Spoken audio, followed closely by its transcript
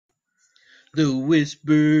the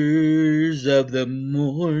whispers of the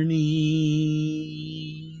morning,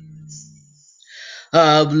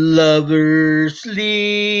 of lovers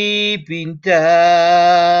sleeping tight,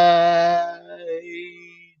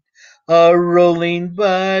 are rolling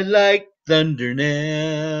by like thunder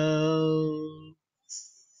now,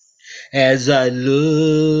 as I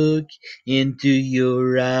look into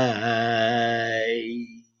your eyes.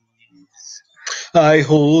 I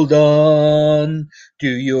hold on to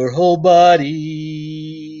your whole body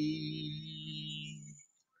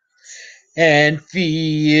and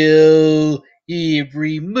feel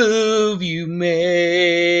every move you make.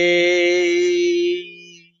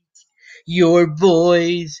 Your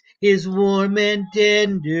voice is warm and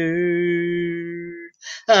tender,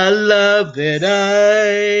 a love that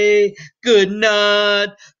I could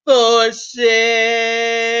not forsake.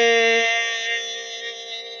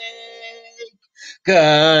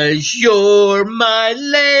 'Cause you're my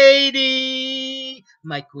lady,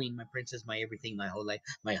 my queen, my princess, my everything, my whole life,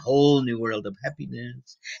 my whole new world of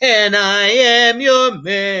happiness. And I am your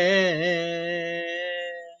man.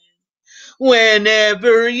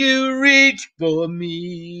 Whenever you reach for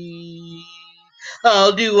me,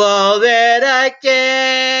 I'll do all that I can.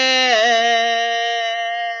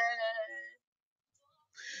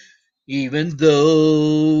 Even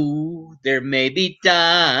though there may be times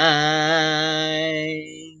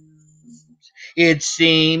it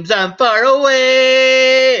seems I'm far away,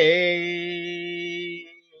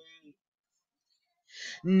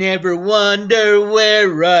 never wonder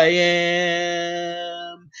where I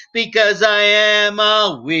am, because I am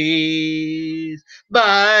always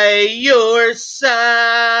by your side.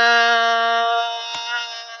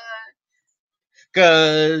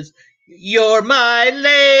 'Cause you're my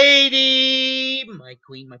lady, my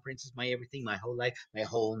queen, my princess, my everything, my whole life, my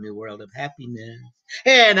whole new world of happiness.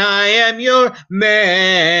 And I am your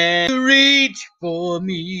man. You reach for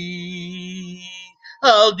me,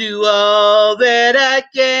 I'll do all that I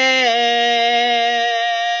can.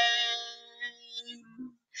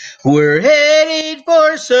 We're headed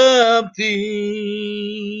for something,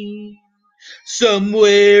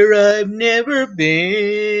 somewhere I've never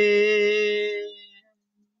been.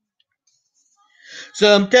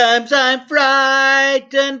 Sometimes I'm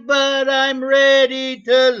frightened, but I'm ready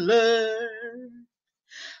to learn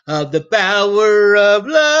of the power of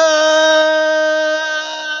love.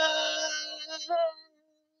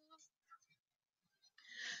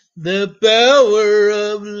 The power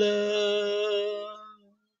of love.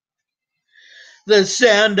 The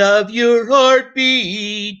sound of your heart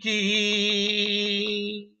beating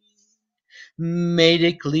made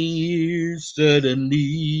it clear suddenly.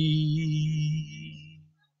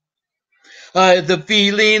 I have the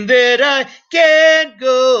feeling that I can't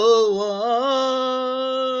go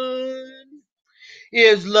on,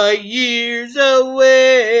 is light years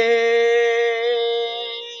away.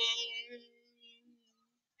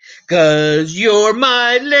 'Cause you're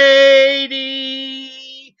my lady,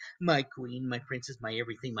 my queen, my princess, my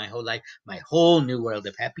everything, my whole life, my whole new world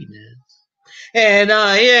of happiness. And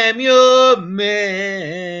I am your man.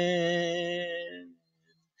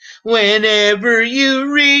 Whenever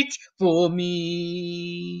you reach for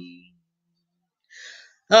me,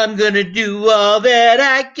 I'm gonna do all that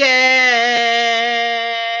I can.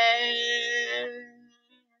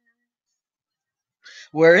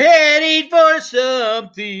 We're heading for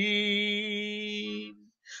something,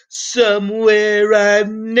 somewhere I've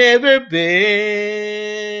never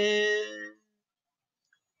been.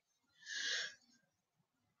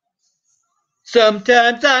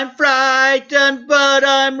 Sometimes I'm frightened, but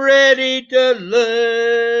I'm ready to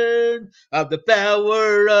learn of the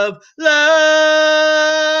power of love.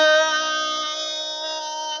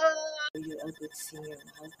 You a good singer,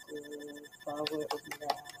 Mahal, power of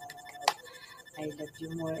love. I love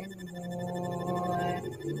you more and more.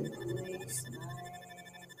 Always smile.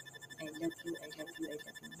 I love you, I love you, I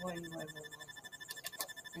love you more and more, more.